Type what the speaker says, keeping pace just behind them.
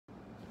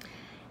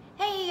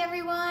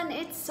everyone,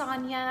 it's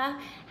Sonia.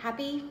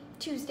 Happy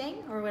Tuesday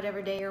or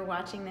whatever day you're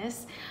watching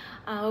this.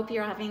 I hope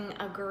you're having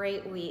a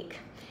great week.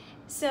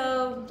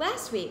 So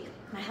last week,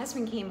 my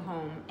husband came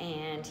home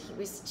and he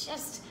was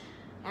just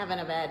having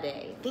a bad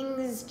day.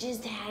 Things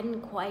just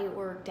hadn't quite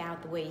worked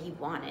out the way he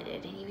wanted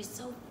it, and he was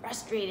so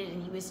frustrated,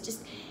 and he was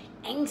just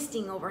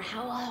angsting over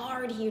how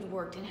hard he had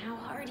worked and how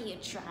hard he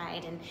had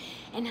tried,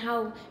 and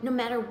how no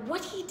matter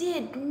what he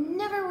did,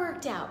 never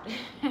worked out.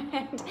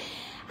 And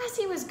as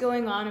he was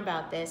going on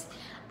about this,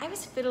 I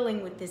was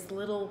fiddling with this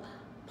little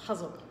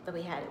puzzle that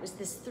we had. It was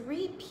this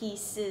 3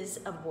 pieces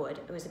of wood.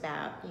 It was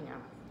about,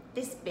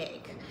 this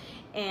big.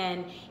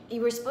 And you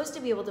were supposed to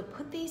be able to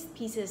put these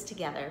pieces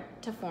together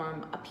to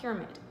form a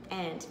pyramid.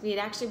 And we had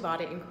actually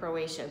bought it in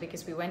Croatia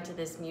because we went to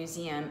this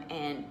museum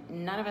and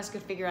none of us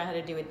could figure out how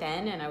to do it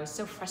then. And I was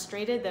so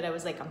frustrated that I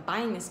was like, I'm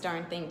buying this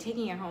darn thing,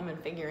 taking it home and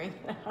figuring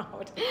it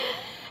out.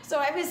 So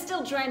I was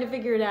still trying to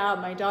figure it out.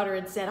 My daughter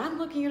had said, I'm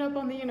looking it up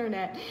on the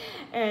internet.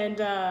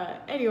 And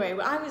anyway,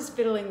 I was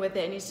fiddling with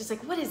it and he's just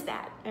like, what is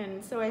that?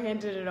 And so I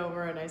handed it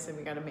over and I said,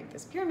 we gotta make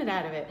this pyramid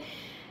out of it.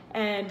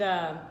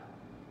 And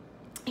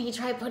he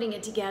tried putting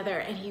it together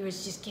and he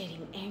was just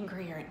getting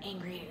angrier and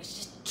angrier. He was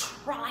just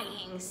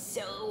trying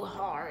so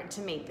hard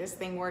to make this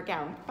thing work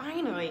out. And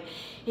finally,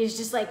 he was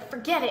just like,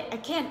 forget it, I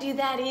can't do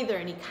that either.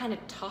 And he kind of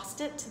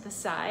tossed it to the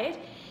side.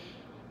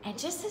 And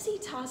just as he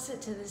tossed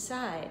it to the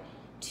side,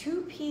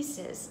 2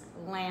 pieces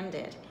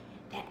landed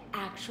that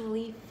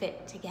actually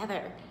fit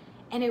together.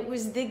 And it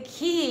was the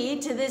key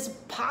to this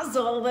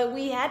puzzle that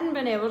we hadn't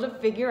been able to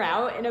figure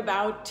out in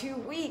about 2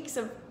 weeks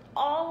of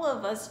all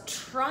of us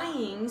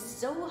trying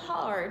so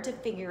hard to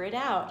figure it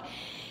out.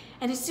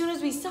 And as soon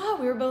as we saw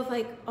it, we were both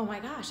like, oh my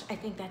gosh, I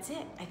think that's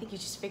it. I think you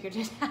just figured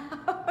it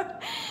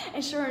out.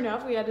 And sure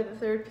enough, we added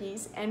the 3rd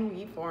piece and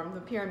we formed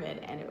the pyramid,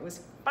 and it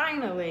was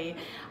finally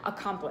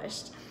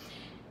accomplished.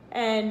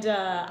 And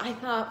I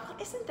thought, well,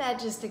 isn't that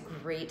just a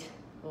great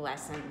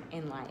lesson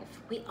in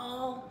life? We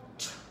all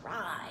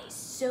try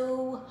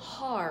so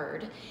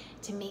hard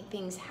to make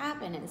things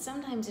happen, and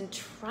sometimes in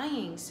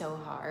trying so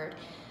hard,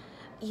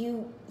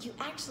 you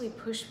actually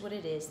push what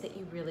it is that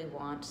you really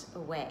want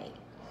away.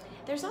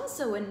 There's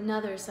also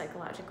another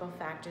psychological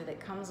factor that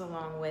comes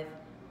along with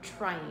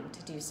trying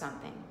to do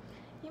something.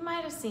 You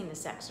might have seen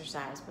this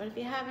exercise, but if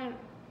you haven't,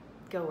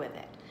 go with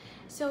it.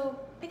 So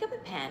pick up a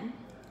pen,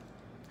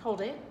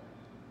 hold it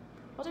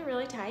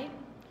really tight,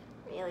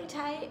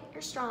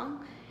 you're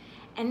strong,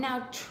 and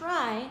now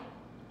try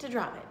to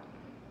drop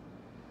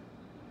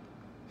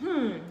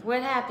it.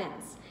 What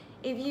happens?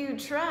 If you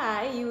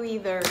try, you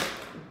either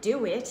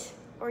do it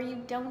or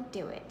you don't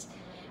do it,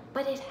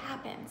 but it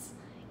happens.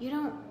 You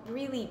don't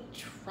really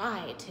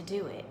try to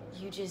do it.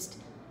 You just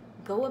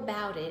go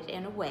about it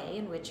in a way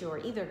in which you're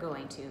either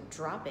going to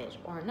drop it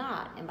or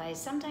not. And by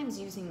sometimes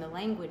using the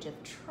language of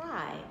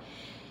try,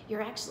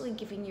 you're actually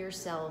giving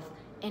yourself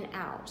an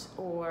out,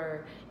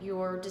 or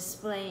you're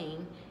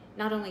displaying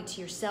not only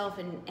to yourself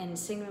and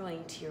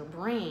signaling to your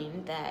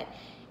brain that,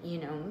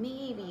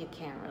 maybe you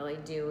can't really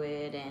do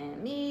it,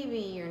 and maybe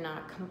you're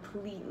not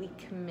completely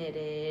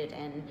committed,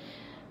 and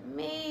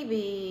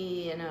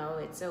maybe,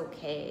 it's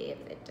okay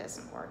if it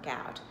doesn't work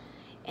out.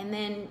 And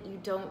then you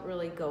don't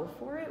really go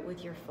for it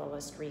with your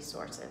fullest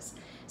resources.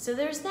 So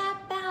there's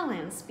that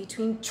balance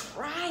between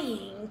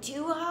trying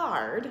too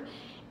hard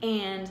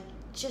and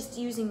just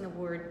using the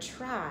word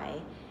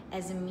try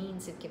as a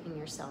means of giving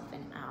yourself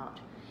an out.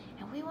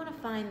 And we want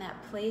to find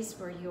that place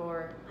where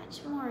you're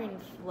much more in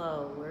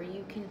flow, where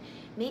you can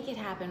make it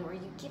happen, where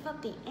you give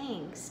up the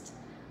angst,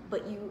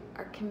 but you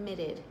are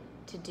committed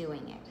to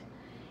doing it.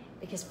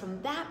 Because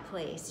from that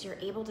place, you're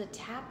able to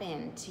tap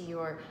into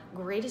your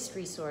greatest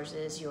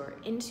resources, your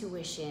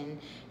intuition,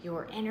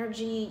 your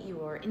energy,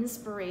 your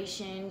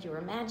inspiration, your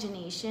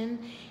imagination,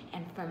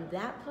 and from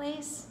that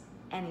place,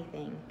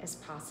 anything is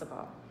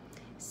possible.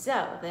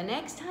 So the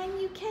next time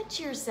you catch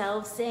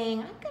yourself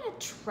saying, I'm gonna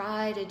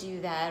try to do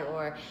that,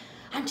 or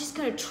I'm just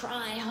gonna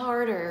try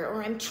harder,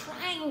 or I'm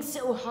trying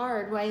so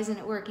hard, why isn't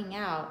it working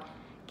out?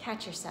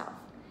 Catch yourself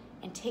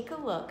and take a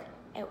look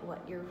at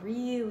what you're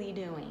really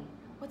doing.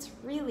 What's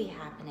really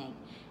happening,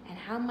 and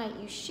how might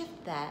you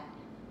shift that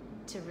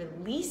to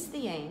release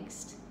the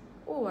angst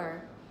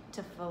or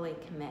to fully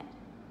commit?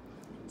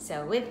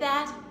 So with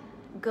that,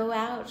 go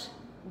out,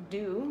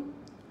 do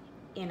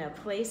in a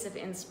place of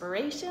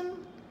inspiration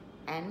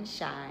and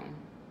shine.